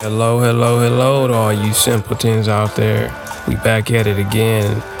Hello, hello, hello to all you simpletons out there. We back at it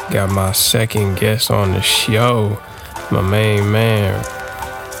again. Got my second guest on the show, my main man,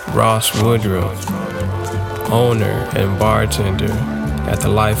 Ross Woodruff, owner and bartender at the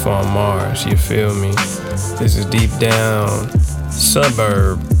Life on Mars, you feel me? This is deep down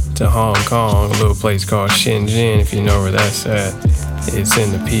suburb to Hong Kong, a little place called Shenzhen, if you know where that's at. It's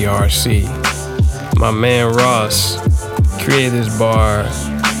in the PRC. My man Ross created this bar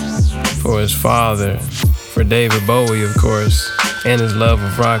for his father, for David Bowie, of course, and his love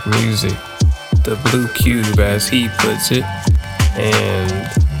of rock music, the Blue Cube, as he puts it. And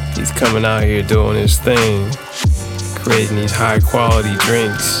he's coming out here doing his thing, creating these high-quality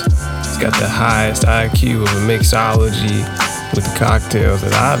drinks. He's got the highest IQ of a mixology with the cocktails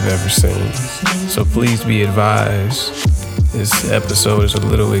that I've ever seen. So please be advised, this episode is a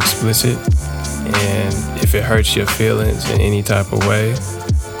little explicit, and if it hurts your feelings in any type of way,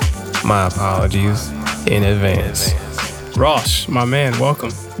 my apologies in advance. Ross, my man,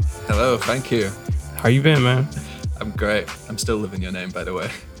 welcome. Hello, thank you. How you been, man? I'm great. I'm still loving your name, by the way.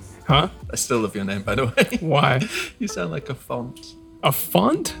 Huh? I still love your name, by the way. Why? You sound like a font. A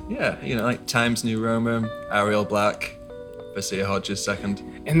font? Yeah, like Times New Roman, Arial Black, Vassia Hodges second.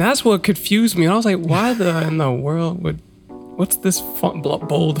 And that's what confused me. I was like, why in the world what's this font,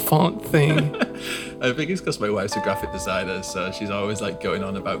 bold font thing? I think it's because my wife's a graphic designer, so she's always like going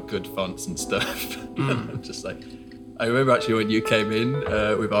on about good fonts and stuff. And I'm just like, I remember actually when you came in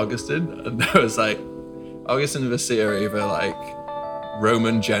with Augustin, and I was like, Augustin and Vassia are either like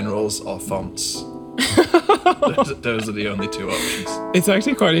Roman generals or fonts. those are the only two options. It's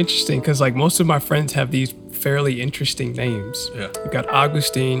actually quite interesting because like most of my friends have these fairly interesting names. Yeah. You've got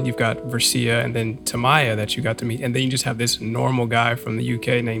Augustine, you've got Versia, and then Tamaya that you got to meet. And then you just have this normal guy from the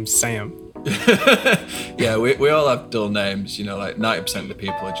UK named Sam. Yeah, we all have dull names, like 90% of the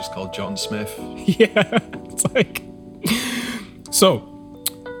people are just called John Smith. Yeah, it's like... So,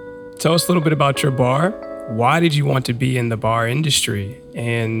 tell us a little bit about your bar. Why did you want to be in the bar industry?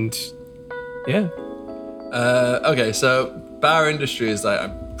 And yeah. Okay, so bar industry is like,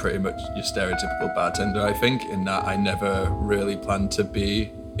 I'm pretty much your stereotypical bartender, I think, in that I never really planned to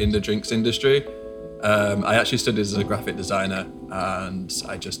be in the drinks industry. I actually studied as a graphic designer and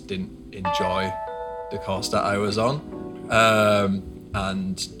I just didn't enjoy the course that I was on.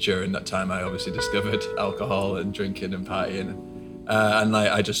 And during that time, I obviously discovered alcohol and drinking and partying. And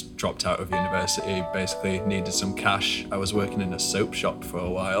I just dropped out of university, basically needed some cash. I was working in a soap shop for a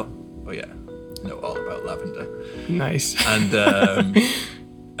while. But yeah, know all about lavender. Nice. And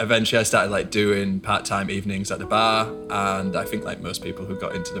eventually I started like doing part-time evenings at the bar. And I think like most people who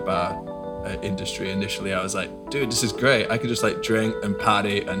got into the bar industry initially, I was like, dude, this is great. I could just like drink and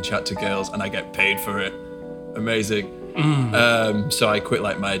party and chat to girls and I get paid for it. Amazing. So I quit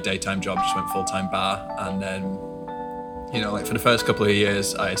like my daytime job, just went full-time bar. And then, like for the first couple of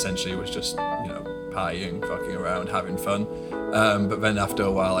years, I essentially was just, partying, fucking around, having fun. But then after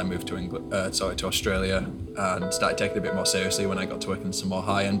a while, I moved to Australia and started taking it a bit more seriously when I got to work in some more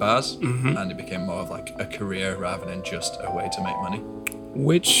high-end bars. And it became more of like a career rather than just a way to make money.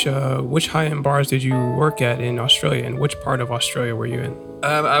 Which high-end bars did you work at in Australia, and which part of Australia were you in?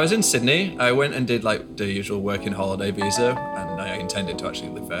 I was in Sydney. I went and did like the usual working holiday visa, and I intended to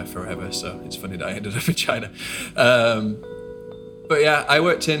actually live there forever. So it's funny that I ended up in China. But yeah,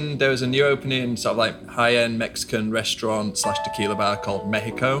 there was a new opening sort of like high-end Mexican restaurant / tequila bar called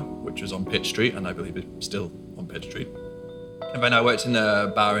Mexico, which was on Pitt Street, and I believe it's still on Pitt Street. And then I worked in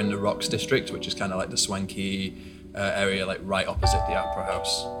a bar in the Rocks District, which is kind of like the swanky area, like right opposite the Opera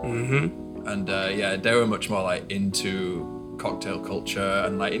House. And they were much more like into cocktail culture,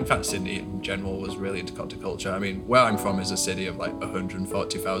 and like in fact Sydney in general was really into cocktail culture. I mean, where I'm from is a city of like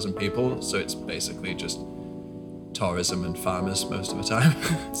 140,000 people, so it's basically just tourism and farmers most of the time.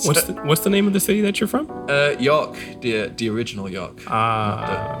 What's the name of the city that you're from? York, the original York,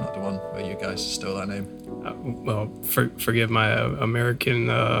 not the one where you guys stole our name. Forgive my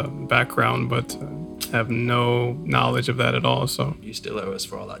American background, but I have no knowledge of that at all. So you still owe us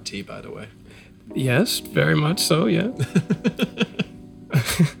for all that tea, by the way. Yes, very much so. Yeah.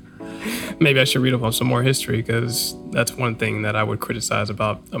 Maybe I should read up on some more history, because that's one thing that I would criticize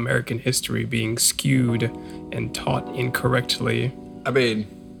about American history being skewed and taught incorrectly. I mean,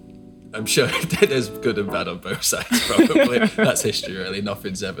 I'm sure there's good and bad on both sides, probably. That's history, really.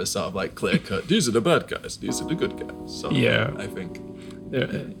 Nothing's ever sort of like clear cut. These are the bad guys. These are the good guys. So, yeah. I think.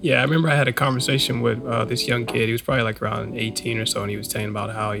 Yeah, I remember I had a conversation with this young kid. He was probably like around 18 or so, and he was saying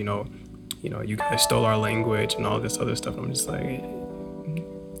about how, you guys stole our language and all this other stuff. I'm just like,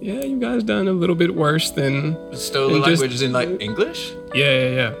 yeah, you guys done a little bit worse than Stolen And just- languages in like English?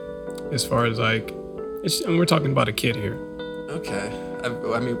 yeah. As far as like, and we're talking about a kid here, Okay.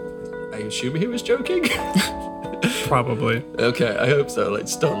 I mean, I assume he was joking. probably. Okay, I hope so. Like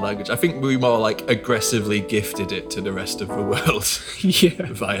stolen language. I think we more like aggressively gifted it to the rest of the world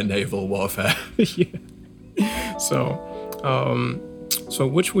Yeah. via naval warfare. Yeah. So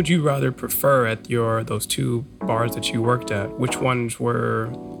which would you rather prefer at those two bars that you worked at? Which ones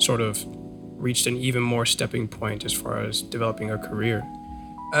were sort of reached an even more stepping point as far as developing a career?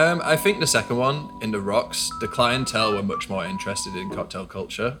 I think the second one, in the Rocks, the clientele were much more interested in cocktail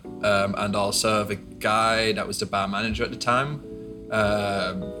culture. And also the guy that was the bar manager at the time,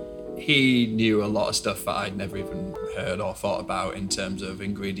 he knew a lot of stuff that I'd never even heard or thought about in terms of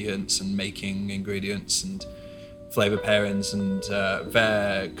ingredients and making ingredients and flavor pairings, and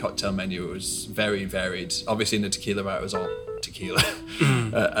their cocktail menu was very varied. Obviously in the tequila bar it was all tequila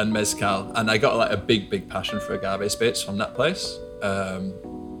and mezcal, and I got like a big passion for agave spirits from that place.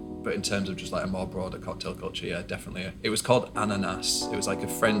 But in terms of just like a more broader cocktail culture, yeah, definitely. It was called Ananas. It was like a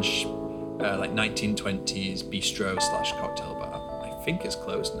French, like 1920s bistro / cocktail bar. I think it's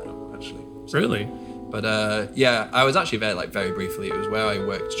closed now, actually. Really? But yeah, I was actually there like very briefly. It was where I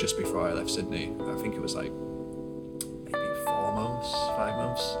worked just before I left Sydney. I think it was like maybe 4 months, 5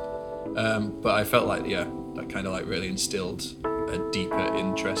 months. But I felt like, yeah, that kind of like really instilled a deeper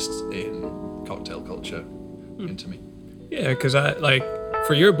interest in cocktail culture into me. Yeah, because I like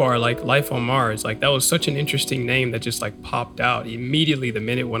for your bar, like Life on Mars, like that was such an interesting name that just like popped out immediately the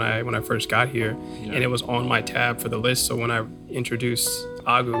minute when I first got here, and it was on my tab for the list. So when I introduced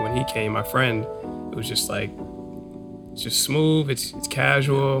Agu when he came, my friend, it was just like it's just smooth, it's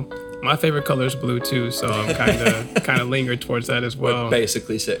casual. My favorite color is blue too, so I'm kind of lingered towards that as well. We're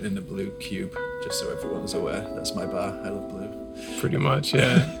basically sitting in the blue cube, just so everyone's aware. That's my bar. I love blue. Pretty much,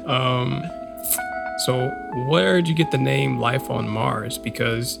 yeah. So where did you get the name Life on Mars?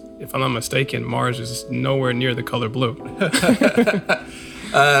 Because if I'm not mistaken, Mars is nowhere near the color blue.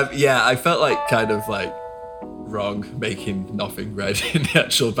 Yeah, I felt like kind of like wrong making nothing red in the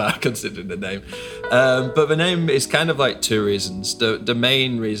actual bar considering the name. But the name is kind of like two reasons. The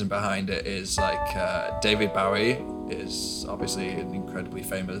main reason behind it is like David Bowie is obviously an incredibly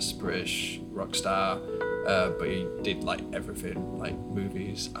famous British rock star. But he did like everything, like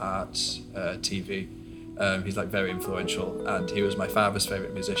movies, art, TV. He's like very influential, and he was my father's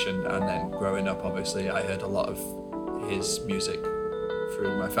favorite musician. And then growing up, obviously, I heard a lot of his music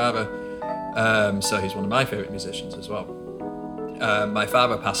through my father. So he's one of my favorite musicians as well. My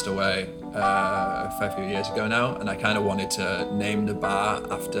father passed away a fair few years ago now, and I kind of wanted to name the bar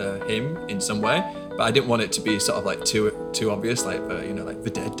after him in some way. But I didn't want it to be sort of like too obvious, like like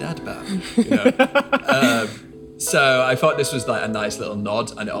the Dead Dad bar, So I thought this was like a nice little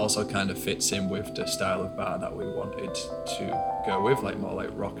nod, and it also kind of fits in with the style of bar that we wanted to go with, like more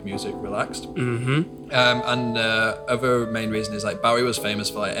like rock music, relaxed. And other main reason is like Bowie was famous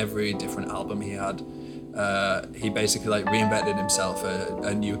for like every different album he had. He basically like reinvented himself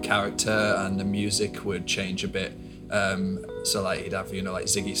a new character, and the music would change a bit. So like he'd have like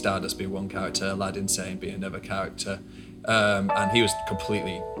Ziggy Stardust be one character, Aladdin Sane be another character, and he was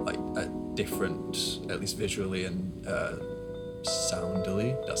completely like a different, at least visually and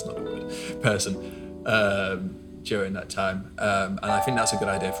soundily, that's not a word, person during that time. And I think that's a good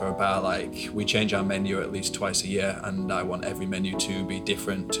idea for a bar. Like we change our menu at least twice a year, and I want every menu to be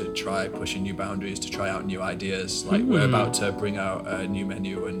different, to try pushing new boundaries, to try out new ideas. Like we're about to bring out a new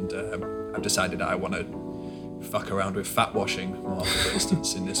menu, and I've decided that I want to fuck around with fat washing more, for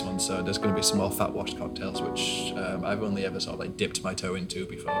instance, in this one. So there's going to be some more fat washed cocktails, which I've only ever sort of like dipped my toe into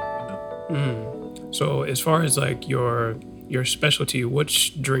before. So as far as like your specialty,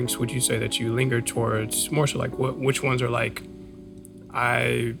 which drinks would you say that you linger towards more so? Like which ones are like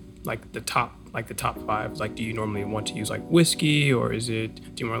the top 5? Like do you normally want to use like whiskey, or do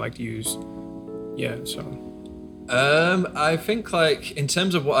you more like to use I think like in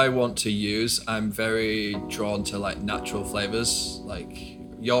terms of what I want to use, I'm very drawn to like natural flavors. Like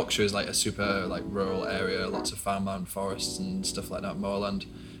Yorkshire is like a super like rural area, lots of farmland, forests and stuff like that, moorland.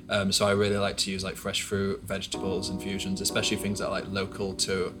 So I really like to use like fresh fruit, vegetables, infusions, especially things that are like local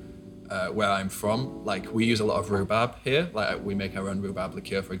to where I'm from. Like we use a lot of rhubarb here. Like we make our own rhubarb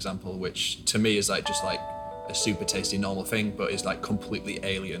liqueur, for example, which to me is like just like a super tasty normal thing, but is like completely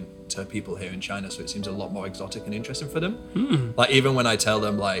alien to people here in China. So it seems a lot more exotic and interesting for them. Like even when I tell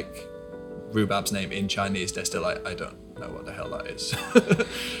them like rhubarb's name in Chinese, they're still like, I don't know what the hell that is.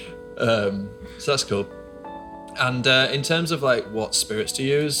 So that's cool. And in terms of like what spirits to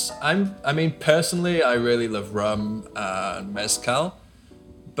use, I mean personally I really love rum and mezcal,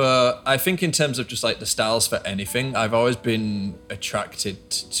 But I think in terms of just like the styles for anything, I've always been attracted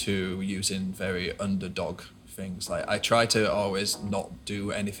to using very underdog things. Like I try to always not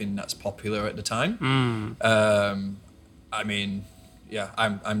do anything that's popular at the time. I mean, yeah,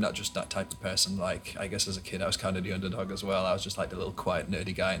 I'm not just that type of person. Like I guess as a kid, I was kind of the underdog as well. I was just like the little quiet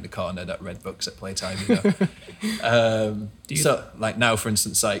nerdy guy in the corner that read books at playtime. So like now, for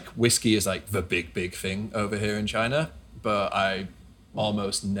instance, like whiskey is like the big thing over here in China, but I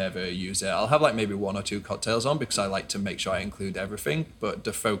almost never use it. I'll have like maybe one or two cocktails on because I like to make sure I include everything, but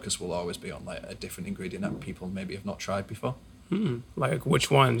the focus will always be on like a different ingredient that people maybe have not tried before. Like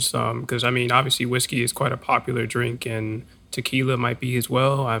which ones? Because I mean, obviously whiskey is quite a popular drink, and tequila might be as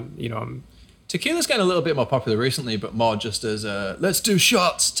well. Tequila's getting a little bit more popular recently, but more just as a let's do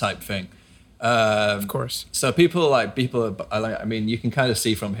shots type thing. Of course. So I mean, you can kind of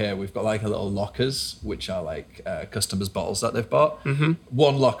see from here, we've got like a little lockers, which are like customers' bottles that they've bought. Mm-hmm.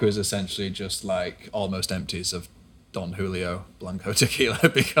 One locker is essentially just like almost empties of Don Julio Blanco tequila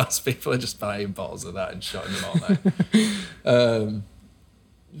because people are just buying bottles of that and shotting them all night.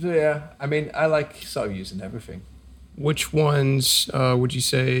 So yeah, I mean, I like sort of using everything. Which ones would you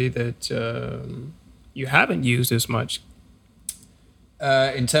say that you haven't used as much?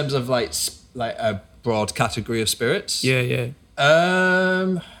 In terms of like a broad category of spirits. Yeah.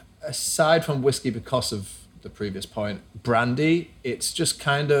 Aside from whiskey, because of the previous point, brandy, it's just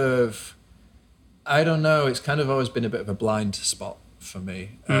kind of, I don't know, it's kind of always been a bit of a blind spot for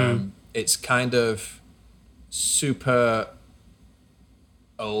me. It's kind of super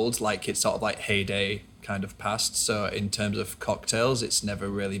old, like it's sort of like heyday kind of past. So in terms of cocktails, it's never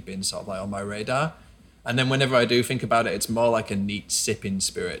really been sort of like on my radar. And then whenever I do think about it, it's more like a neat sipping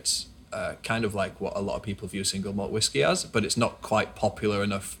spirit, kind of like what a lot of people view single malt whiskey as, but it's not quite popular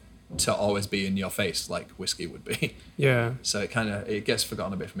enough to always be in your face like whiskey would be. Yeah. So it gets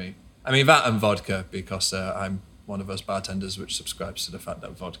forgotten a bit for me. I mean, that and vodka, because I'm one of those bartenders which subscribes to the fact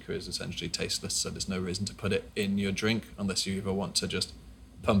that vodka is essentially tasteless, so there's no reason to put it in your drink unless you either want to just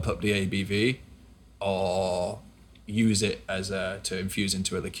pump up the ABV or use it to infuse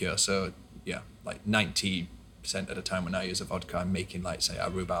into a liqueur. So yeah, like 90% of the time when I use a vodka, I'm making like, say, a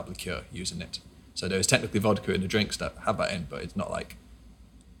rhubarb liqueur using it. So there's technically vodka in the drinks that have that in, but it's not like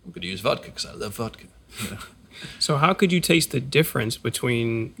I'm going to use vodka because I love vodka. You know? So how could you taste the difference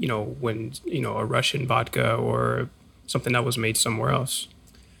between, when, a Russian vodka or something that was made somewhere else?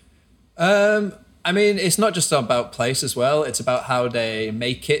 I mean, it's not just about place as well. It's about how they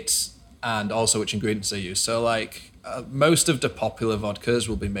make it and also which ingredients they use. So like most of the popular vodkas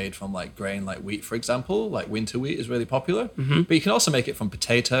will be made from like grain like wheat, for example. Like winter wheat is really popular. Mm-hmm. But you can also make it from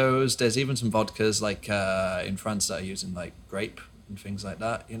potatoes. There's even some vodkas like in France that are using like grape and things like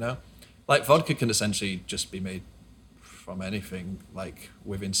that, Like vodka can essentially just be made from anything, like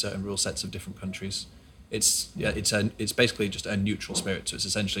within certain rule sets of different countries. It's basically just a neutral spirit. So it's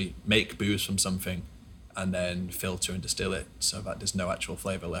essentially make booze from something and then filter and distill it so that there's no actual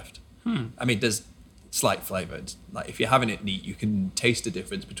flavor left. I mean, there's slight flavor. It's like if you're having it neat, you can taste the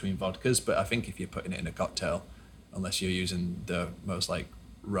difference between vodkas. But I think if you're putting it in a cocktail, unless you're using the most like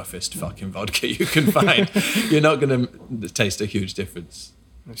roughest fucking vodka you can find, you're not gonna taste a huge difference.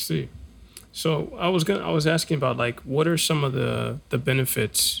 I see. So I was asking about like what are some of the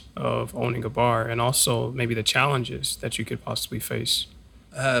benefits of owning a bar and also maybe the challenges that you could possibly face.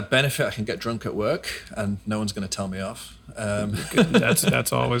 Benefit, I can get drunk at work and no one's going to tell me off.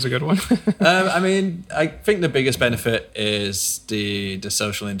 That's always a good one. I mean, I think the biggest benefit is the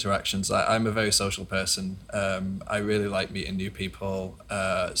social interactions. I'm a very social person. I really like meeting new people.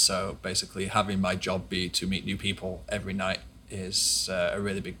 So basically having my job be to meet new people every night is a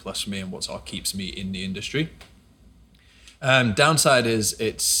really big plus for me and what sort of keeps me in the industry. Downside is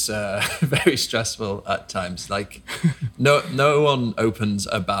it's very stressful at times. Like no one opens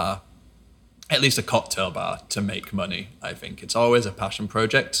a bar, at least a cocktail bar, to make money. I think it's always a passion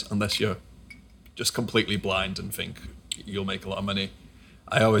project unless you're just completely blind and think you'll make a lot of money.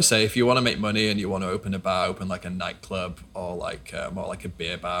 I always say if you want to make money and you want to open a bar, open like a nightclub or like more like a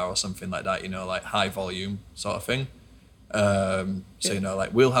beer bar or something like that, like high volume sort of thing. So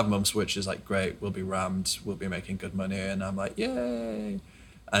like we'll have months which is like great, we'll be rammed, we'll be making good money, and I'm like yay.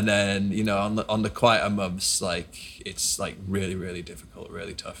 And then on the quieter months, like it's like really really difficult,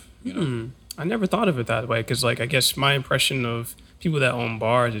 really tough. I never thought of it that way because like I guess my impression of people that own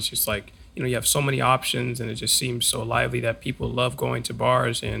bars is just like you have so many options and it just seems so lively that people love going to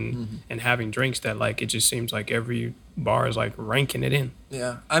bars and having drinks that like it just seems like every bar is like ranking it in.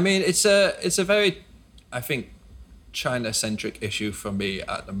 Yeah, I mean it's a very, I think, China-centric issue for me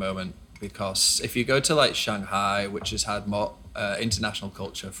at the moment, because if you go to like Shanghai, which has had more international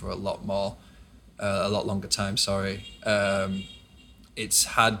culture for a lot longer time. Sorry. It's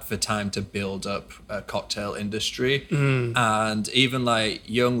had the time to build up a cocktail industry, and even like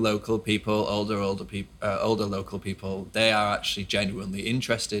young local people, older local people, they are actually genuinely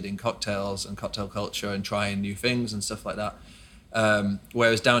interested in cocktails and cocktail culture and trying new things and stuff like that.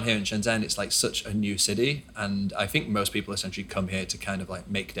 Whereas down here in Shenzhen, it's like such a new city, and I think most people essentially come here to kind of like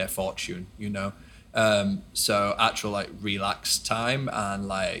make their fortune, you know. So actual like relaxed time and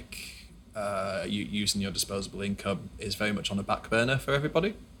like you using your disposable income is very much on the back burner for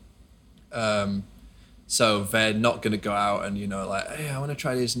everybody. So they're not going to go out and, you know, like, hey, I want to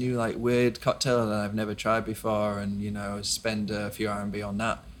try this new like weird cocktail that I've never tried before and, you know, spend a few RMB on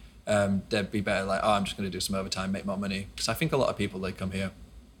that. They'd be better like, oh, I'm just going to do some overtime, make more money. Because I think a lot of people, they come here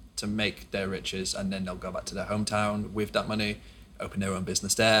to make their riches and then they'll go back to their hometown with that money, open their own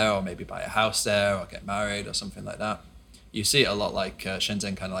business there, or maybe buy a house there or get married or something like that. You see it a lot, like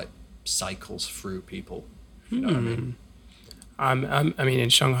Shenzhen kind of like cycles through people. You know what I mean? I mean, in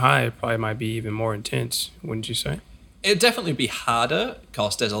Shanghai, it probably might be even more intense, wouldn't you say? It'd definitely be harder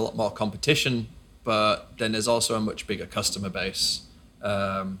because there's a lot more competition, but then there's also a much bigger customer base.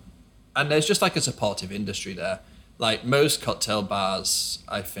 And there's just like a supportive industry there. Like most cocktail bars,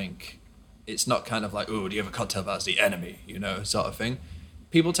 I think it's not kind of like, oh, do you have a cocktail bar as the enemy, you know, sort of thing.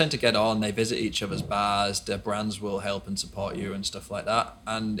 People tend to get on, they visit each other's bars, their brands will help and support you and stuff like that.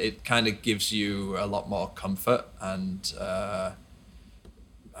 And it kind of gives you a lot more comfort and, I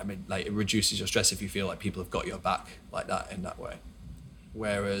mean, like it reduces your stress if you feel like people have got your back like that in that way.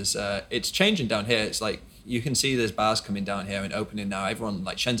 Whereas it's changing down here. It's like you can see there's bars coming down here and opening now. Everyone,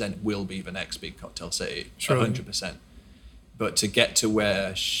 like Shenzhen will be the next big cocktail city, 100%. But to get to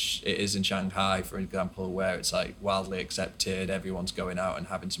where it is in Shanghai, for example, where it's like wildly accepted, everyone's going out and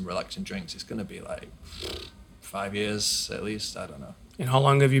having some relaxing drinks, it's going to be like 5 years at least. I don't know. And how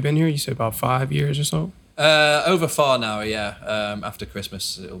long have you been here? You said about 5 years or so? Over 4 now, yeah. After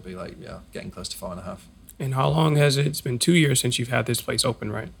Christmas, it'll be like, yeah, getting close to 4.5. And how long has it? It's been 2 years since you've had this place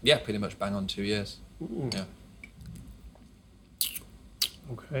open, right? Yeah, pretty much bang on 2 years. Ooh. Yeah.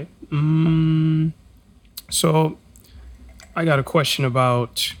 Okay. So I got a question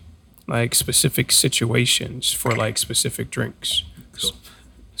about like specific situations for like specific drinks. Cool.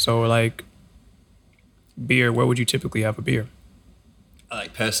 So like beer, where would you typically have a beer?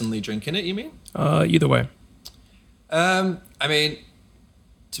 Like personally drinking it, you mean? Either way. I mean,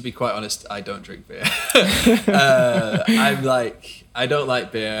 to be quite honest, I don't drink beer. I don't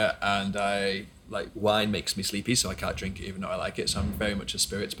like beer, and wine makes me sleepy, so I can't drink it even though I like it. So I'm very much a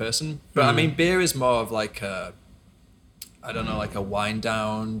spirits person. But I mean, beer is more of like a wind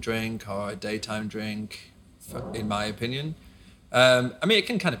down drink or a daytime drink, in my opinion. I mean, it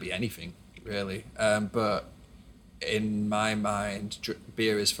can kind of be anything, really. But in my mind,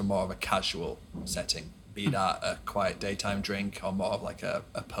 beer is for more of a casual setting, be that a quiet daytime drink or more of like a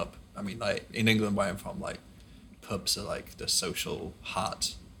pub. I mean, like in England where I'm from, like pubs are like the social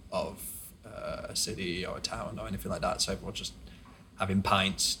heart of a city or a town or anything like that. So everyone's just having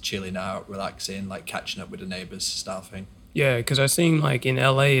pints, chilling out, relaxing, like catching up with the neighbors style thing. Yeah, because I've seen like in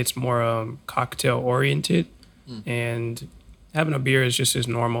LA, it's more cocktail oriented, and having a beer is just as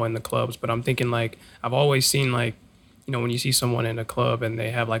normal in the clubs. But I'm thinking like I've always seen like, you know, when you see someone in a club and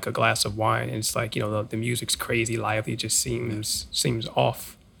they have like a glass of wine, and it's like, you know, the music's crazy lively, it just seems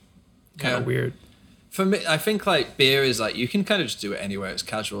off, kind of weird. For me, I think like beer is like you can kind of just do it anywhere. It's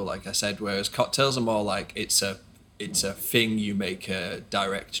casual, like I said. Whereas cocktails are more like it's a thing you make a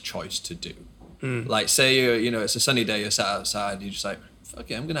direct choice to do. Like say you know it's a sunny day, you're sat outside, you're just like,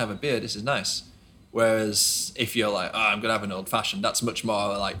 fuck it, I'm gonna have a beer. This is nice. Whereas if you're like, oh, I'm gonna have an old fashioned, that's much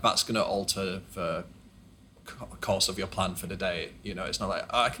more like that's gonna alter the course of your plan for the day. You know, it's not like,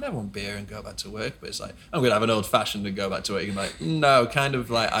 oh, I can have one beer and go back to work, but it's like I'm gonna have an old fashioned and go back to work. You're like, no, kind of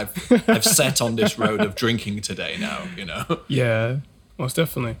like I've set on this road of drinking today now. You know. Yeah, most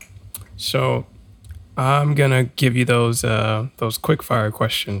definitely. So I'm gonna give you those quick fire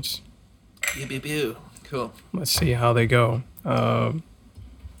questions. Pew. Cool. Let's see how they go. I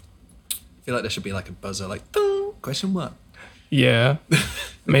feel like there should be like a buzzer, like question what? Yeah,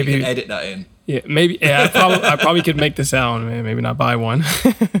 maybe you can edit that in. Yeah, maybe. Yeah, I probably could make the sound. Maybe not buy one.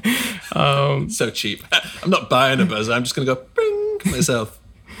 So cheap. I'm not buying a buzzer. I'm just gonna go bing myself.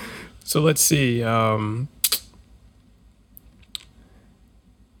 So let's see. I'm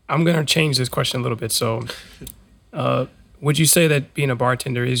gonna change this question a little bit. So, would you say that being a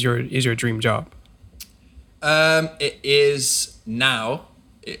bartender is your dream job? It is now.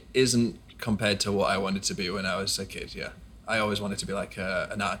 It isn't compared to what I wanted to be when I was a kid. Yeah, I always wanted to be like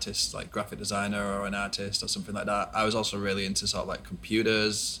an artist, like graphic designer or an artist or something like that. I was also really into sort of like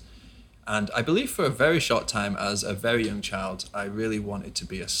computers. And I believe for a very short time as a very young child, I really wanted to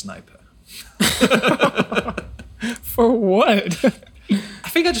be a sniper. For what? I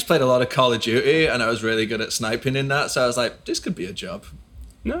think I just played a lot of Call of Duty and I was really good at sniping in that. So I was like, this could be a job.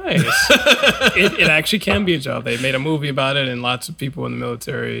 Nice. It actually can be a job. They made a movie about it, and lots of people in the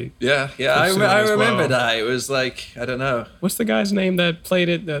military. Yeah. I remember that. It was like, I don't know. What's the guy's name that played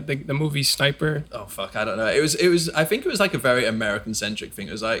it? The movie Sniper. Oh fuck, I don't know. It was. I think it was like a very American centric thing.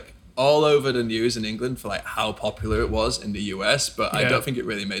 It was like all over the news in England for like how popular it was in the US, but I don't think it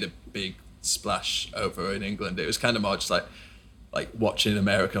really made a big splash over in England. It was kind of more just like watching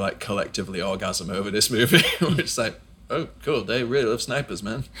America like collectively orgasm over this movie, which is like. Oh, cool. They really love snipers,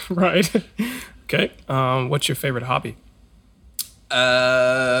 man. Right. Okay. What's your favorite hobby?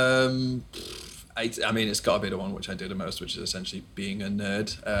 I mean, it's got to be the one which I do the most, which is essentially being a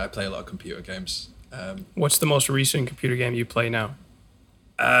nerd. I play a lot of computer games. What's the most recent computer game you play now?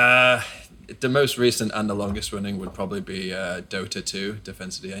 The most recent and the longest running would probably be Dota 2,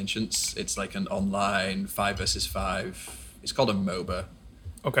 Defense of the Ancients. It's like an online 5 versus 5. It's called a MOBA.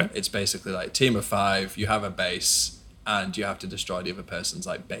 Okay. It's basically like team of 5. You have a base. And you have to destroy the other person's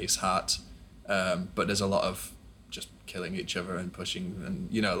like base hat, but there's a lot of just killing each other and pushing, and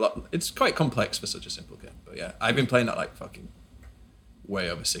it's quite complex for such a simple game. But yeah, I've been playing that like fucking way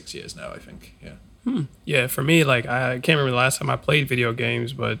over 6 years now. I think. Yeah. Yeah, for me, like I can't remember the last time I played video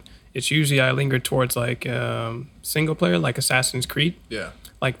games, but it's usually I linger towards like single player, like Assassin's Creed. Yeah.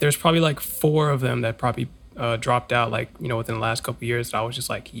 Like there's probably like 4 of them that probably dropped out like within the last couple of years that I was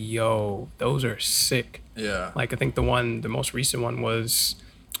just like, yo, those are sick. Yeah. Like I think the most recent one was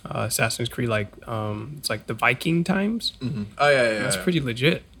Assassin's Creed, like it's like the Viking times. Mm-hmm. Oh yeah. That's pretty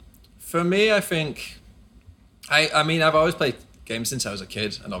legit. For me, I think I mean I've always played games since I was a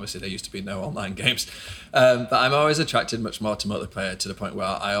kid, and obviously there used to be no online games, but I'm always attracted much more to multiplayer, to the point where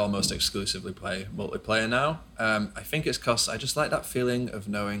I almost exclusively play multiplayer now. I think it's because I just like that feeling of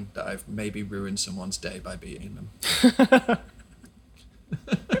knowing that I've maybe ruined someone's day by beating them.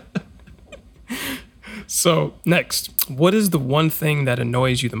 So next, what is the one thing that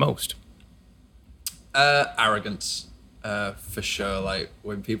annoys you the most? Arrogance, for sure. Like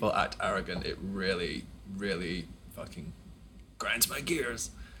when people act arrogant, it really, really fucking grinds my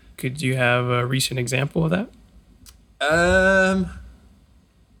gears. Could you have a recent example of that?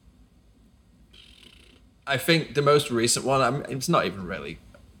 I think the most recent one, it's not even really,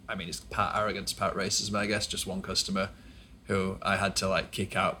 it's part arrogance, part racism, I guess. Just one customer who I had to like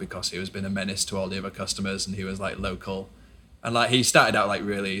kick out because he was being a menace to all the other customers, and he was like local. And like he started out like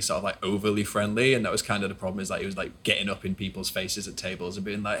really sort of like overly friendly, and that was kind of the problem, is like he was like getting up in people's faces at tables and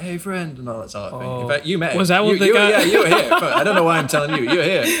being like, "Hey friend," and all that sort of thing. In fact, you met him. Was that what the guy? Yeah, you were here. But I don't know why I'm telling you. You were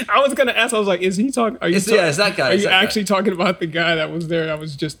here. I was gonna ask. I was like, "Is he talking? It's that guy. Are you actually talking about the guy that was there? That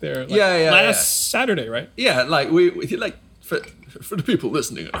was just there. Like, last Saturday, right? Yeah, like we like for the people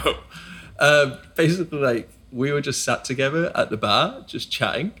listening at home, basically like we were just sat together at the bar, just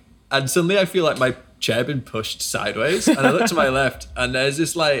chatting, and suddenly I feel like my chair been pushed sideways, and I look to my left, and there's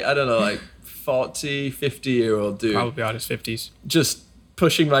this like, I don't know, like 40, 50-year-old dude, probably out his 50s, just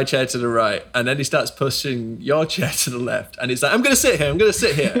pushing my chair to the right, and then he starts pushing your chair to the left, and he's like, I'm gonna sit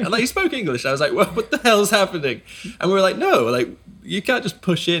here, and like he spoke English. I was like, well, what the hell's happening? And we were like, no, like you can't just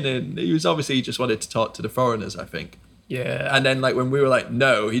push in. And he just wanted to talk to the foreigners, I think. Yeah. And then like when we were like,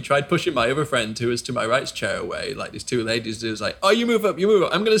 no, he tried pushing my other friend who was to my right's chair away, like these 2 ladies. It was like, oh, you move up,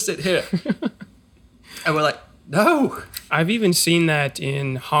 I'm gonna sit here. And we're like, no. I've even seen that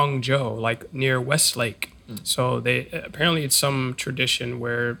in Hangzhou, like near Westlake. So they apparently it's some tradition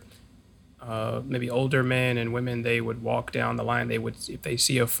where maybe older men and women, they would walk down the line. They would, if they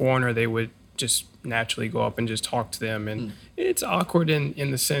see a foreigner, they would just naturally go up and just talk to them. And it's awkward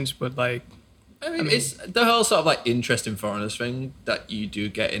in the sense, but like, I mean, it's the whole sort of like interest in foreigners thing that you do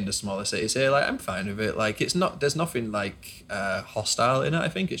get in the smaller cities here. Like, I'm fine with it. Like, it's not, there's nothing like hostile in it. I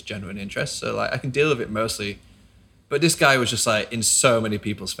think it's genuine interest. So like, I can deal with it mostly. But this guy was just like in so many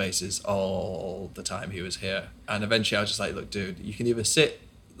people's faces all the time he was here. And eventually I was just like, look, dude, you can either sit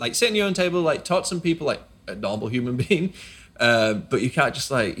in your own table, like talk to some people like a normal human being. But you can't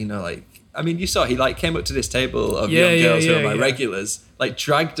just like, I mean, you saw he like came up to this table of young girls who are my regulars, like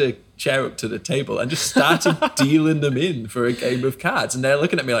dragged a chair up to the table and just started dealing them in for a game of cards. And they're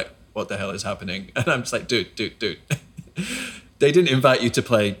looking at me like, what the hell is happening? And I'm just like, dude. They didn't invite you to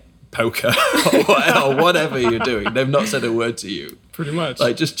play poker or whatever you're doing. They've not said a word to you. Pretty much.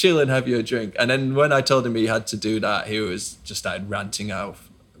 Like, just chill and have your drink. And then when I told him he had to do that, he was just started ranting out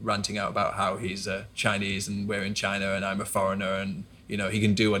ranting out about how he's Chinese and we're in China and I'm a foreigner and he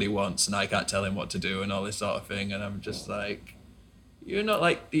can do what he wants and I can't tell him what to do and all this sort of thing. And I'm just like, you're not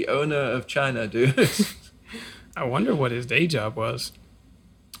like the owner of China, dude. I wonder what his day job was.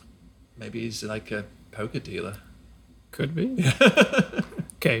 Maybe he's like a poker dealer. Could be.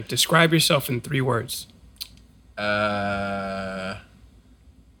 Okay, describe yourself in 3 words.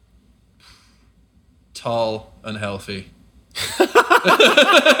 Tall, unhealthy.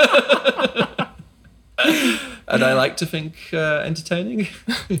 And I like to think entertaining.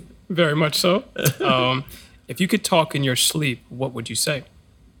 Very much so. If you could talk in your sleep, what would you say?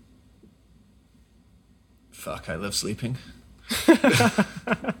 Fuck, I love sleeping.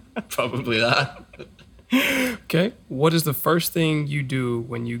 Probably that. Okay. What is the first thing you do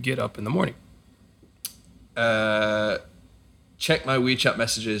when you get up in the morning? Check my WeChat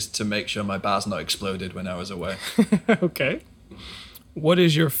messages to make sure my bar's not exploded when I was away. Okay. What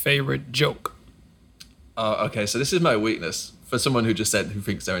is your favorite joke? Okay, so this is my weakness. For someone who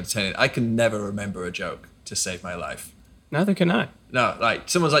thinks they're entertaining, I can never remember a joke to save my life. Neither can I. No, like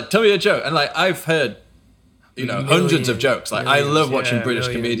someone's like, tell me a joke. And like I've heard, hundreds of jokes. Like I love watching British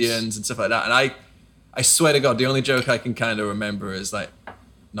comedians and stuff like that. And I swear to God, the only joke I can kind of remember is like,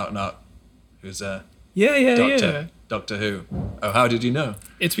 knock knock, who's Doctor Who. Oh, how did you know?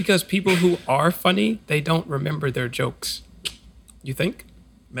 It's because people who are funny, they don't remember their jokes. You think?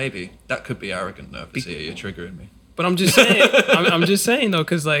 Maybe that could be arrogant though. See, you're triggering me. But I'm just saying. I'm just saying though,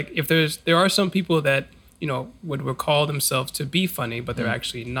 because like if there are some people that would recall themselves to be funny, but they're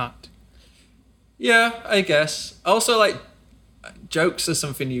actually not. Yeah, I guess. Also, like jokes are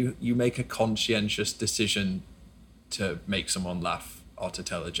something you make a conscientious decision to make someone laugh or to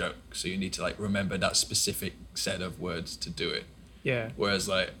tell a joke. So you need to like remember that specific set of words to do it. Yeah. Whereas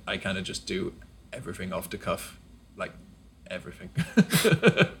like I kind of just do everything off the cuff, like everything.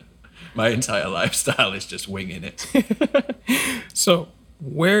 My entire lifestyle is just winging it. So,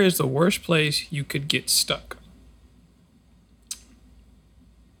 where is the worst place you could get stuck?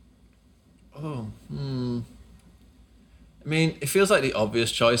 I mean, it feels like the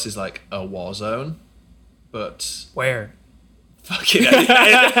obvious choice is like a war zone, but Where? fuck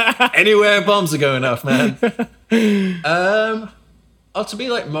it, anywhere bombs are going off, man. Or to be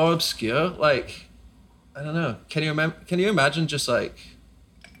like more obscure, like I don't know. Can you imagine just like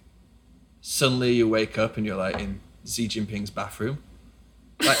suddenly you wake up and you're like in Xi Jinping's bathroom?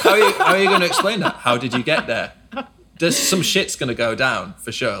 Like how are you going to explain that? How did you get there? There's some shit's going to go down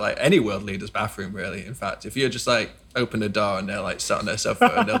for sure. Like any world leader's bathroom, really. In fact, if you just like open the door and they're like sat on their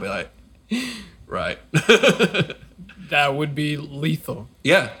sofa and they'll be like, right. That would be lethal.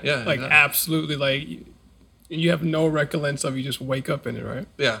 Yeah. Like absolutely, like you have no recolleence of, you just wake up in it, right?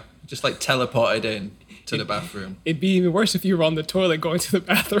 Yeah, just like teleported in to the bathroom. It'd be even worse if you were on the toilet going to the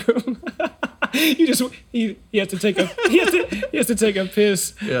bathroom. He has to take a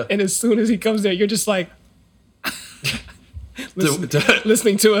piss, Yeah. and as soon as he comes there, you're just like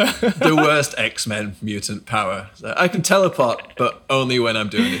listening to the worst X-Men mutant power. So I can teleport, but only when I'm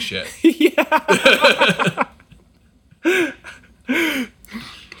doing this shit.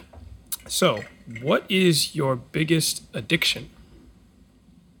 So, what is your biggest addiction?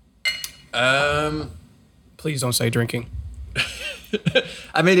 Please don't say drinking.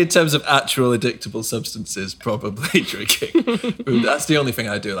 I mean, in terms of actual addictable substances, probably drinking. That's the only thing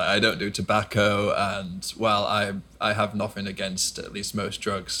I do. Like, I don't do tobacco, and while I have nothing against at least most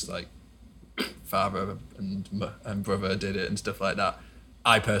drugs, like father and brother did it and stuff like that.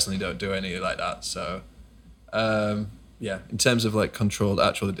 I personally don't do any like that. So, yeah, in terms of like controlled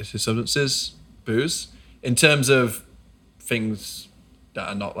actual addictive substances, booze. In terms of things that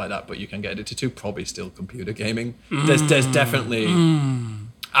are not like that, but you can get addicted to, probably still computer gaming. There's definitely,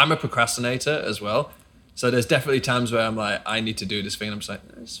 I'm a procrastinator as well. So there's definitely times where I'm like, I need to do this thing. And I'm just like,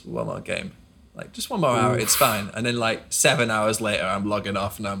 it's one more game. Like, just one more hour, it's fine. And then like 7 hours later, I'm logging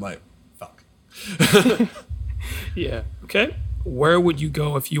off and I'm like, fuck. Yeah. Okay. Where would you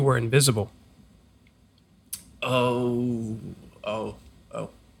go if you were invisible? Oh.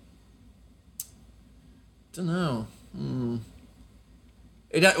 Don't know.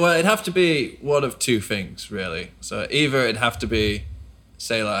 It'd have to be one of two things, really. So either it'd have to be,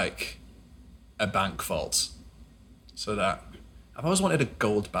 say, like a bank vault. So that I've always wanted a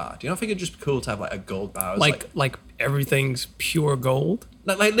gold bar. Do you not think it'd just be cool to have like a gold bar? Like everything's pure gold?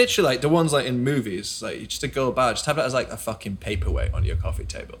 Like literally like the ones like in movies, like just a gold bar. Just have it as like a fucking paperweight on your coffee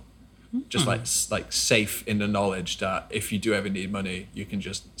table. Just like safe in the knowledge that if you do ever need money, you can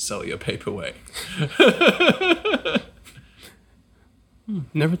just sell your paperweight.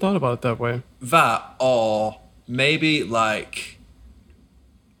 Never thought about it that way. That, or maybe like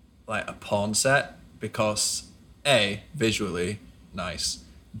like a porn set because A, visually nice.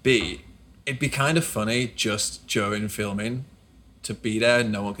 B, it'd be kind of funny just during filming to be there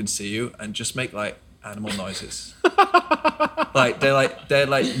and no one can see you and just make like animal noises. they're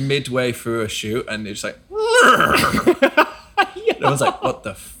like midway through a shoot and it's like everyone's like, what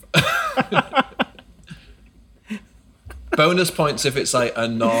the bonus points if it's like a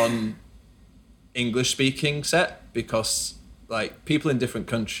non-English speaking set because like people in different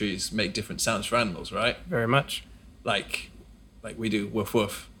countries make different sounds for animals, right? Very much. Like we do woof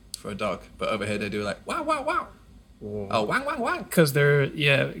woof for a dog, but over here they do like wow wow wow. Oh, wang wang wang. Because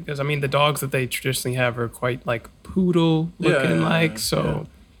I mean the dogs that they traditionally have are quite like poodle looking so.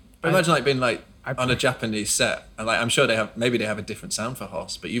 But imagine like being like on a Japanese set and like I'm sure they have a different sound for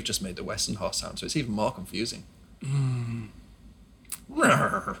horse, but you've just made the Western horse sound, so it's even more confusing. Do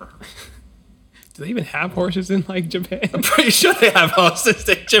they even have horses in like Japan? I'm pretty sure they have horses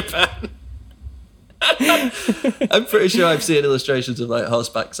in Japan. I'm pretty sure I've seen illustrations of like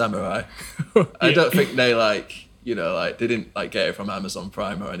horseback samurai. Yeah. I don't think they like, you know, like they didn't like get it from Amazon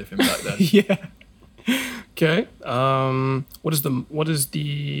Prime or anything back then. Yeah. Okay. What is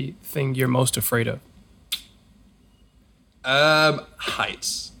the thing you're most afraid of?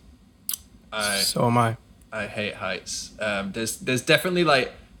 Heights. So am I. I hate heights. There's definitely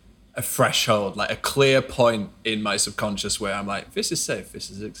like a threshold, like a clear point in my subconscious where I'm like, this is safe, this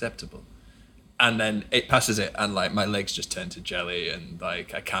is acceptable. And then it passes it and like my legs just turn to jelly and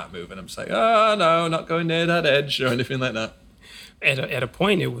like I can't move and I'm just like, oh no, not going near that edge or anything like that. At a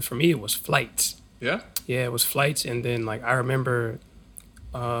point, for me, it was flights. Yeah? Yeah, it was flights. And then like I remember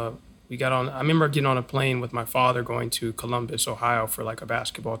I remember getting on a plane with my father going to Columbus, Ohio for like a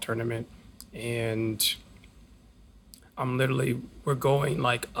basketball tournament. And we're going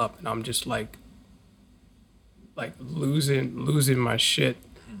like up and I'm just like losing my shit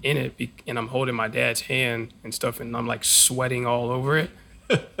in it. And I'm holding my dad's hand and stuff and I'm like sweating all over it.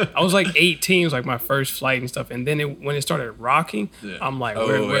 I was like 18, it was like my first flight and stuff. And then when it started rocking, I'm like,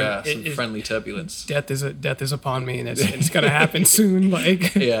 some friendly turbulence. Death is upon me and it's going to happen soon.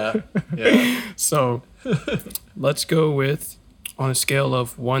 Like, yeah. So let's go with, on a scale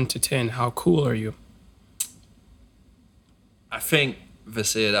of 1 to 10, how cool are you? I think,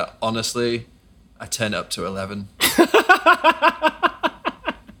 Vasida, honestly, I turn it up to 11.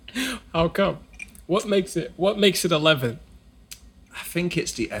 How come? What makes it 11? I think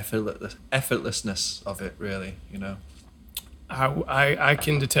it's the effortlessness of it, really, you know. I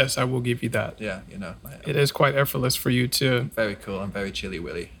can detest, I will give you that. Yeah, you know. It is quite effortless for you to... Very cool, I'm very chilly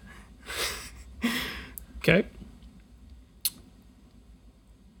willy. Okay.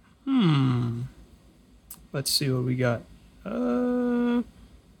 Let's see what we got.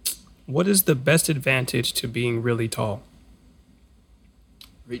 What is the best advantage to being really tall?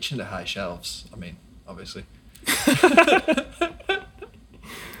 Reaching the high shelves, I mean, obviously.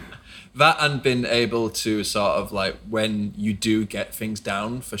 That and being able to sort of like, when you do get things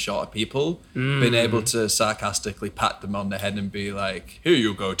down for shorter people, being able to sarcastically pat them on the head and be like, here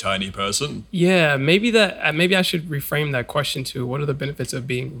you go, tiny person. Yeah, maybe I should reframe that question to, what are the benefits of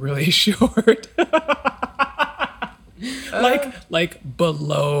being really short? like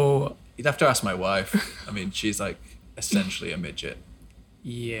below. You'd have to ask my wife. I mean, she's like essentially a midget.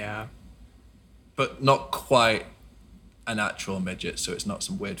 Yeah. But not quite an actual midget, so it's not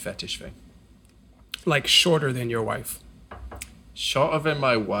some weird fetish thing. Like shorter than your wife. Shorter than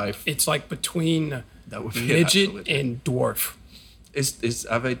my wife. It's like between that would be midget and dwarf.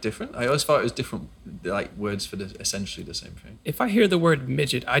 Are they different? I always thought it was different, like words for essentially the same thing. If I hear the word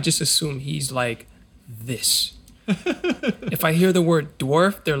midget, I just assume he's like this. If I hear the word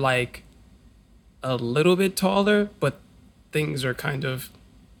dwarf, they're like a little bit taller, but things are kind of,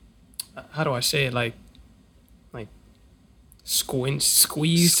 how do I say it, like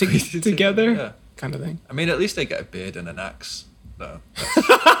squeezed together, kind of thing. I mean, at least they get a beard and an axe, though.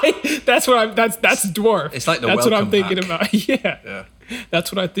 That's dwarf. It's like that's what I'm thinking hack. about. Yeah,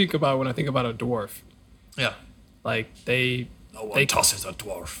 that's what I think about when I think about a dwarf. Yeah, like no one tosses a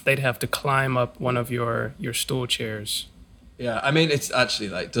dwarf. They'd have to climb up one of your stool chairs. Yeah, I mean, it's actually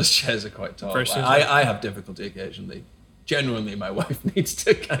like those chairs are quite tall. Like, I have difficulty occasionally. Generally, my wife needs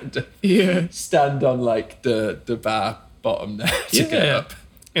to kind of stand on like the bar bottom there to get up.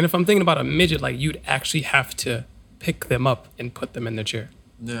 And if I'm thinking about a midget, like you'd actually have to pick them up and put them in the chair.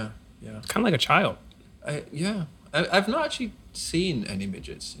 Yeah. Kind of like a child. I've not actually seen any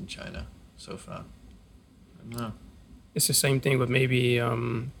midgets in China so far. No. It's the same thing with maybe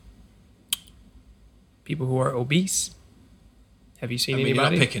people who are obese. Have you seen anybody?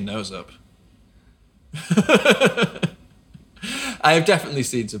 You're not picking those up. I have definitely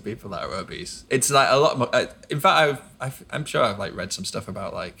seen some people that are obese. It's like a lot more. In fact, I'm sure I've like read some stuff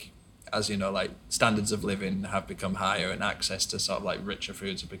about like, as you know, like standards of living have become higher and access to sort of like richer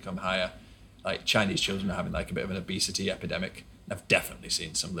foods have become higher. Like Chinese children are having like a bit of an obesity epidemic. I've definitely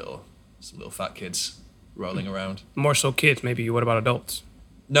seen some little fat kids rolling around. More so kids, maybe. What about adults?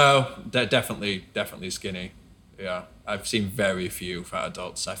 No, they're definitely skinny. Yeah, I've seen very few fat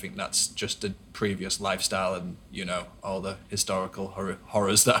adults. I think that's just a previous lifestyle and, you know, all the historical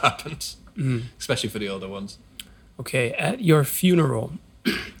horrors that happened, especially for the older ones. Okay, at your funeral,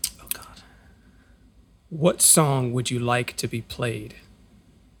 Oh, God. what song would you like to be played?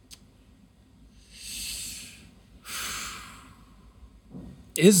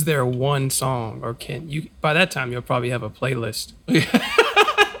 Is there one song, or can you, by that time, you'll probably have a playlist.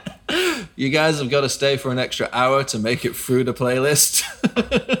 You guys have got to stay for an extra hour to make it through the playlist.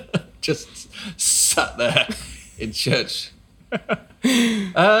 Just sat there in church.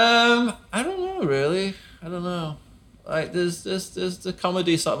 I don't know, really. I don't know. Like, there's the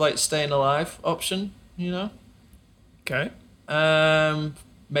comedy sort of like Staying Alive option, you know? Okay.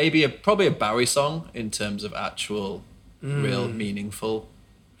 Maybe probably a Bowie song in terms of actual, real meaningful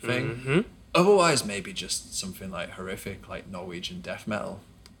thing. Otherwise, maybe just something like horrific, like Norwegian death metal,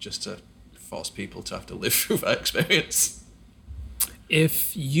 just to force people to have to live through that experience.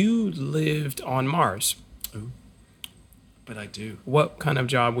 If you lived on Mars, Ooh. But I do. what kind of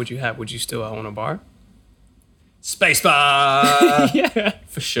job would you have? Would you still own a bar? Spacebar! Yeah.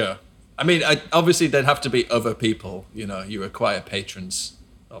 For sure. I mean, obviously there'd have to be other people, you know, you require patrons,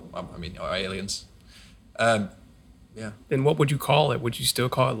 or aliens. Yeah. Then what would you call it? Would you still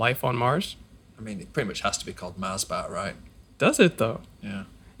call it Life on Mars? I mean, it pretty much has to be called Mars Bar, right? Does it, though? Yeah.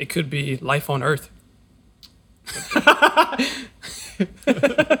 It could be Life on Earth.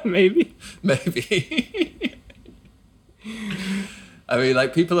 Maybe. Maybe. I mean,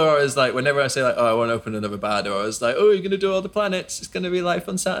 like, people are always like, whenever I say, like, oh, I want to open another bar, they're always like, oh, you're going to do all the planets. It's going to be life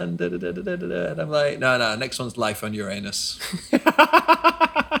on Saturn. Da, da, da, da, da, da. And I'm like, no, next one's life on Uranus.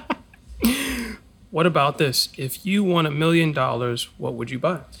 What about this? If you won $1 million, what would you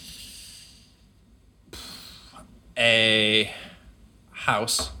buy? A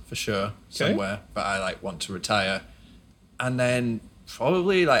house, for sure, somewhere that I, like, want to retire. And then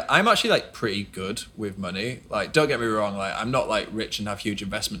probably, like, I'm actually, like, pretty good with money. Like, don't get me wrong, like, I'm not, like, rich and have huge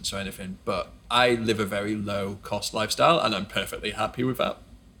investments or anything, but I live a very low-cost lifestyle, and I'm perfectly happy with that.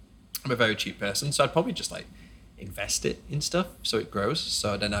 I'm a very cheap person, so I'd probably just, like, invest it in stuff so it grows.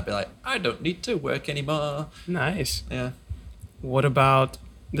 So then I'd be like, I don't need to work anymore. Nice. Yeah. What about,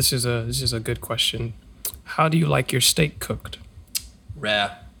 this is a good question. How do you like your steak cooked?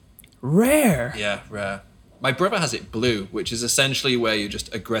 Rare. Rare. Yeah, rare. My brother has it blue, which is essentially where you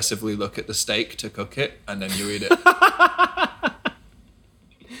just aggressively look at the steak to cook it, and then you eat it.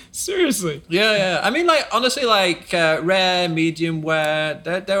 Seriously. Yeah. I mean, like, honestly, like, rare, medium rare,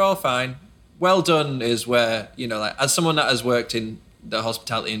 they're all fine. Well done is where, you know, like, as someone that has worked in the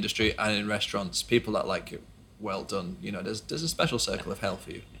hospitality industry and in restaurants, people that like it well done, you know, there's a special circle of hell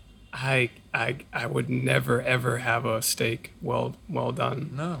for you. I would never ever have a steak well done.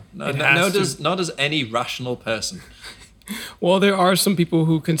 No, It has to- nor does any rational person. Well, there are some people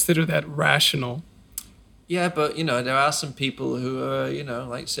who consider that rational. Yeah, but, you know, there are some people who are, you know,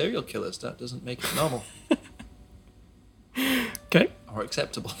 like serial killers. That doesn't make it normal Okay. or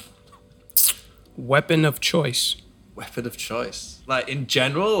acceptable. Weapon of choice. Weapon of choice. Like, in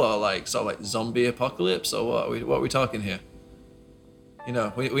general, or like sort of like zombie apocalypse, or what are we talking here? You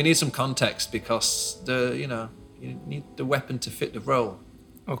know, we need some context because you need the weapon to fit the role.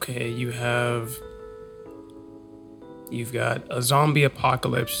 Okay, you've got a zombie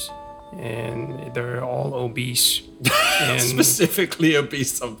apocalypse, and they're all obese and, Specifically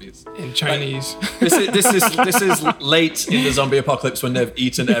obese zombies. and Chinese. This is late in the zombie apocalypse when they've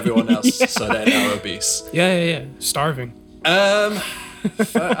eaten everyone else, so they're now obese. Yeah. Starving.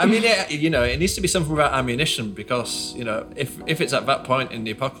 I mean, yeah, you know, it needs to be something about ammunition because, you know, if it's at that point in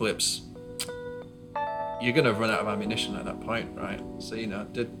the apocalypse, you're gonna run out of ammunition at that point, right? So, you know,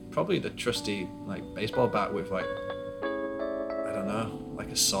 probably the trusty like baseball bat with like, I don't know, like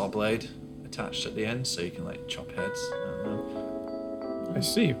a saw blade attached at the end, so you can like chop heads. I don't know. I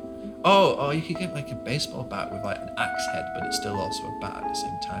see. Oh, you could get like a baseball bat with like an axe head, but it's still also a bat at the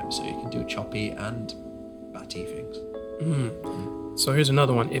same time, so you can do choppy and batty things. So here's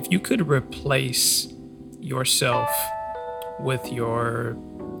another one. If you could replace yourself with your,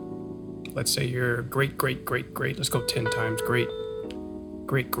 let's say your great, let's go 10 times great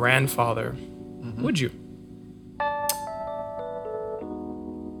grandfather, would you?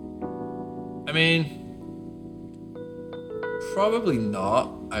 I mean, Probably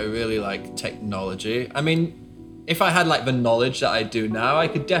not. I really like technology. I mean, if I had like the knowledge that I do now, I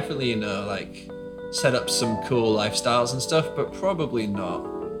could definitely, like set up some cool lifestyles and stuff, but probably not.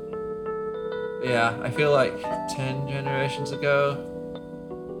 Yeah, I feel like 10 generations ago,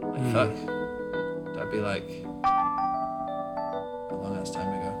 fuck, that'd be like a long ass time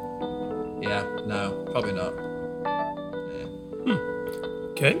ago. Yeah, no, probably not. Yeah.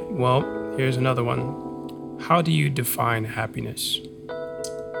 Okay, well, here's another one. How do you define happiness?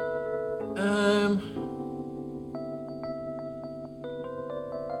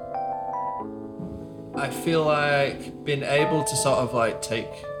 I feel like being able to sort of like take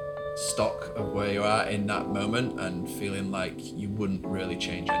stock of where you're at in that moment and feeling like you wouldn't really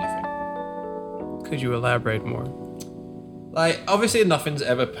change anything. Could you elaborate more? Like, obviously nothing's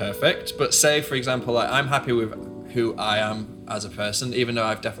ever perfect, but say, for example, like I'm happy with who I am as a person, even though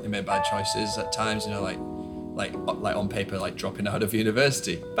I've definitely made bad choices at times, like on paper, like dropping out of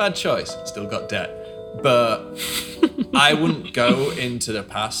university. Bad choice, still got debt. But I wouldn't go into the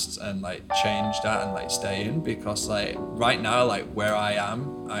past and like change that and like stay in, because like right now, like where I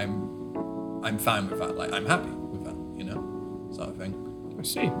am, I'm fine with that. Like I'm happy with that, sort of thing. I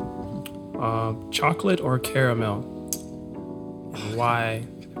see. Chocolate or caramel? And why?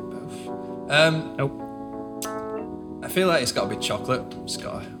 Both. Nope. I feel like it's got to be chocolate. It's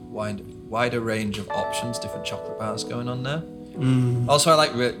got a wider range of options, different chocolate bars going on there. Also, I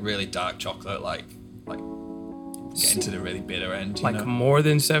like really dark chocolate, like getting to the really bitter end. Like more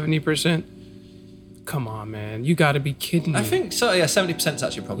than 70%? Come on, man. You got to be kidding me. I think so. Yeah, 70% is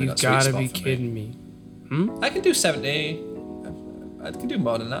actually probably You that sweet got spot to be for kidding me. I can do 70. I can do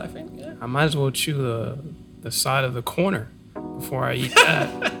more than that, I think. Yeah. I might as well chew the side of the corner before I eat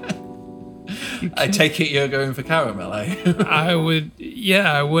that. I take it you're going for caramel, eh? I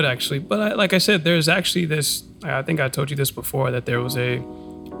would actually. But like I said, there's actually this, I think I told you this before, that there was a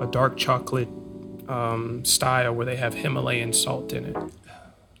dark chocolate style where they have Himalayan salt in it.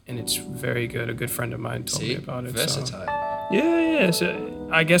 And it's very good. A good friend of mine told me about it. Versatile. So. Yeah. So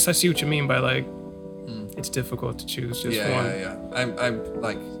I guess I see what you mean by like, it's difficult to choose just one. Yeah. I'm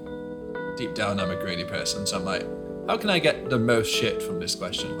like, deep down, I'm a greedy person. So I'm like, how can I get the most shit from this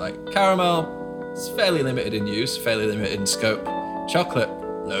question? Like caramel, it's fairly limited in use, fairly limited in scope. Chocolate,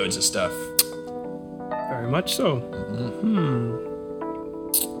 loads of stuff. Very much so.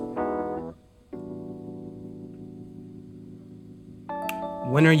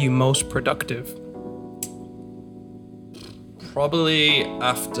 When are you most productive? Probably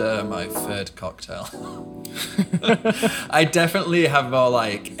after my third cocktail. I definitely have more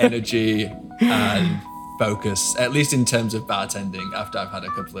like energy and focus, at least in terms of bartending, after I've had a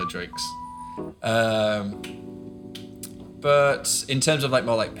couple of drinks. But in terms of like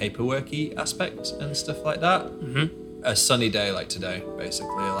more like paperworky aspect and stuff like that, a sunny day like today,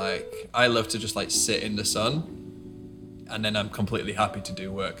 basically, like I love to just like sit in the sun, and then I'm completely happy to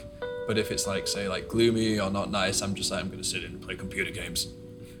do work. But if it's like, say, like gloomy or not nice, I'm just like, I'm going to sit in and play computer games.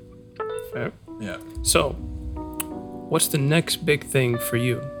 Fair. Yeah. So, what's the next big thing for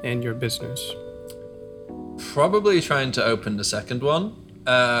you and your business? Probably trying to open the second one.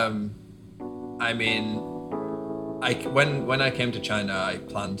 I mean, when I came to China, I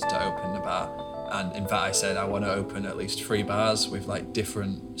planned to open a bar. And in fact, I said I want to open at least 3 bars with like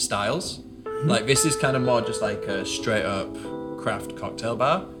different styles. Like this is kind of more just like a straight up craft cocktail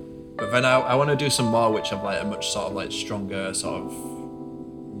bar. But then I want to do some more which have like a much sort of like stronger sort of,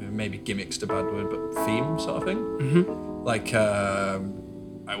 maybe gimmick's the bad word, but theme sort of thing. Like I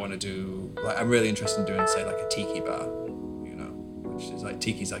want to do, like I'm really interested in doing, say, like a tiki bar, which is like,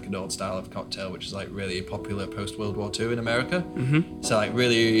 tiki's like an old style of cocktail which is like really popular post World War II in America. So like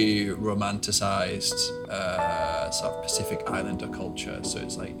really romanticized sort of Pacific Islander culture. So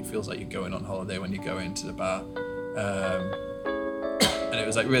it's like, it feels like you're going on holiday when you go into the bar. And it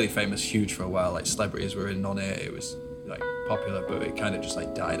was like really famous, huge for a while. Like celebrities were in on it. It was like popular, but it kind of just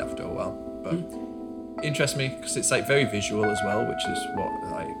like died after a while. But it interests me because it's like very visual as well, which is what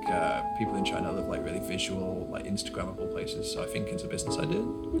like people in China love, like really visual, like Instagrammable places. So I think it's a business idea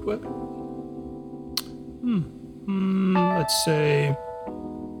would work. Let's say,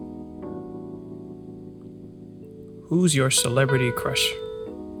 who's your celebrity crush?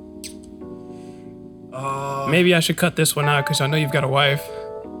 Maybe I should cut this one out because I know you've got a wife.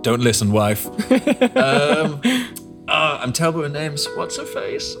 Don't listen, wife. I'm terrible with names. What's her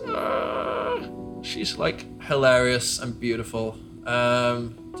face? She's like hilarious and beautiful.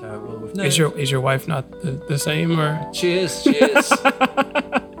 Terrible with names. Is your wife not the same, or? She is.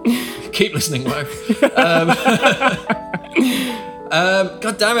 Keep listening, wife.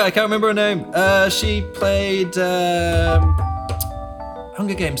 God damn it, I can't remember her name. She played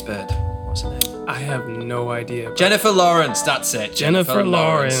Hunger Games bird. What's her name? I have no idea. Jennifer Lawrence, that's it. Jennifer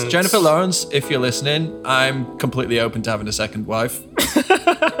Lawrence. Jennifer Lawrence, if you're listening, I'm completely open to having a second wife.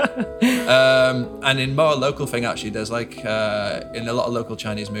 And in more local thing, actually, there's like, in a lot of local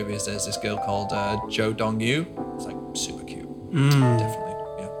Chinese movies, there's this girl called Jo Dong-yu. It's like super cute. Definitely,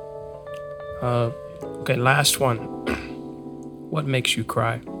 yeah. Okay, last one. What makes you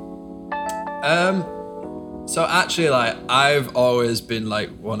cry? So actually, like, I've always been like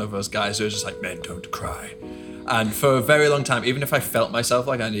one of those guys who's just like, men don't cry. And for a very long time, even if I felt myself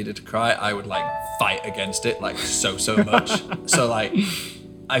like I needed to cry, I would like fight against it like so much. So like,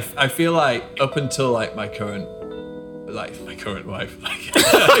 I feel like up until like my current wife, like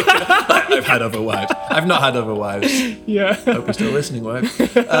I've had other wives. I've not had other wives. Yeah. Hope you're still listening, wife.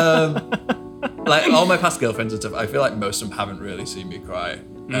 Like all my past girlfriends and stuff, I feel like most of them haven't really seen me cry.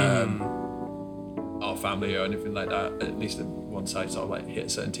 Or family or anything like that, at least at one side sort of like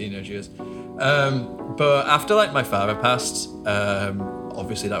hit certain teenage years. But after like my father passed,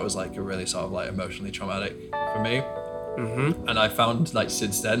 obviously that was like a really sort of like emotionally traumatic for me. And I found like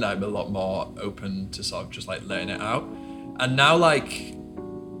since then I'm a lot more open to sort of just like letting it out. And now like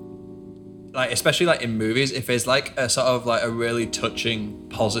especially like in movies, if there's like a sort of like a really touching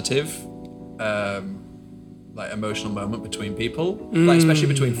positive like emotional moment between people, like especially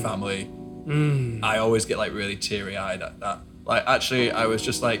between family, I always get like really teary-eyed at that. Like actually I was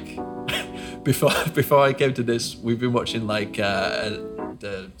just like before I came to this, we've been watching like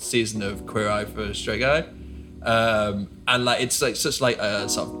the season of Queer Eye for a Straight Guy, and like it's like such like a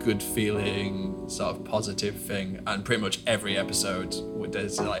sort of good feeling sort of positive thing, and pretty much every episode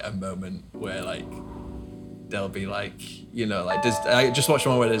there's like a moment where like there'll be like, you know, like I just watched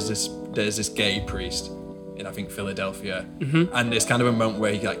one where there's this gay priest in I think Philadelphia, and there's kind of a moment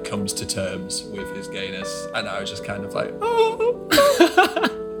where he like comes to terms with his gayness, and I was just kind of like, oh,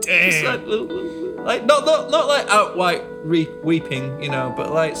 Damn. like not like outright weeping, you know,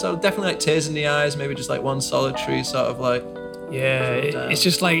 but like so definitely like tears in the eyes, maybe just like one solitary sort of like. Yeah, it's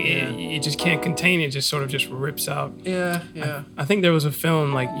just like it just can't contain it. Just sort of just rips out. Yeah. I think there was a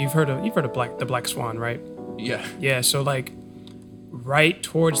film like you've heard of the Black Swan, right? Yeah. Yeah. So like right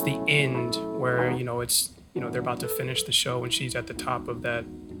towards the end, where you know it's they're about to finish the show, and she's at the top of that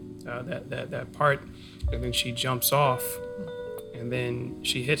part, and then she jumps off, and then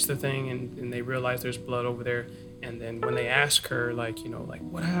she hits the thing, and they realize there's blood over there, and then when they ask her like like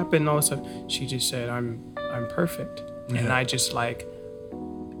what happened and all this stuff, she just said I'm perfect. And I just like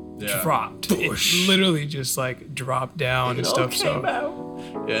dropped. It literally just like dropped down and stuff. So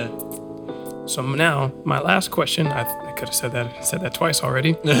yeah. So now my last question, I could have said that twice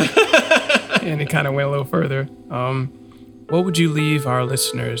already, and it kind of went a little further. What would you leave our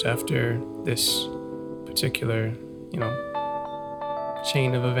listeners after this particular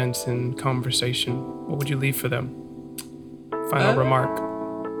chain of events and conversation? What would you leave for them? Final remark.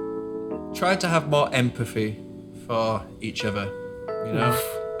 Try to have more empathy for each other, you know.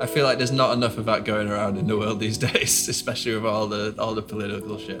 I feel like there's not enough of that going around in the world these days, especially with all the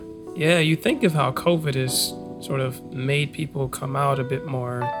political shit. Yeah, you think of how COVID has sort of made people come out a bit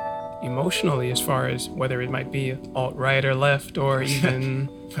more emotionally, as far as whether it might be alt-right or left, or even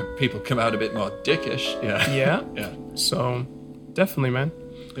people come out a bit more dickish. Yeah. So definitely, man.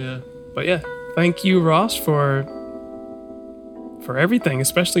 Yeah. But yeah, thank you, Ross, for everything,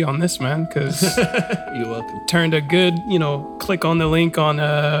 especially on this, man, because you're welcome. Turned a good, click on the link on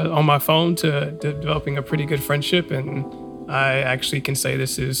my phone to developing a pretty good friendship, and I actually can say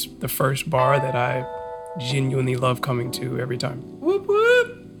this is the first bar that I genuinely love coming to every time. Whoop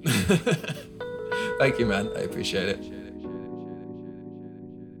whoop. Thank you, man. I appreciate it.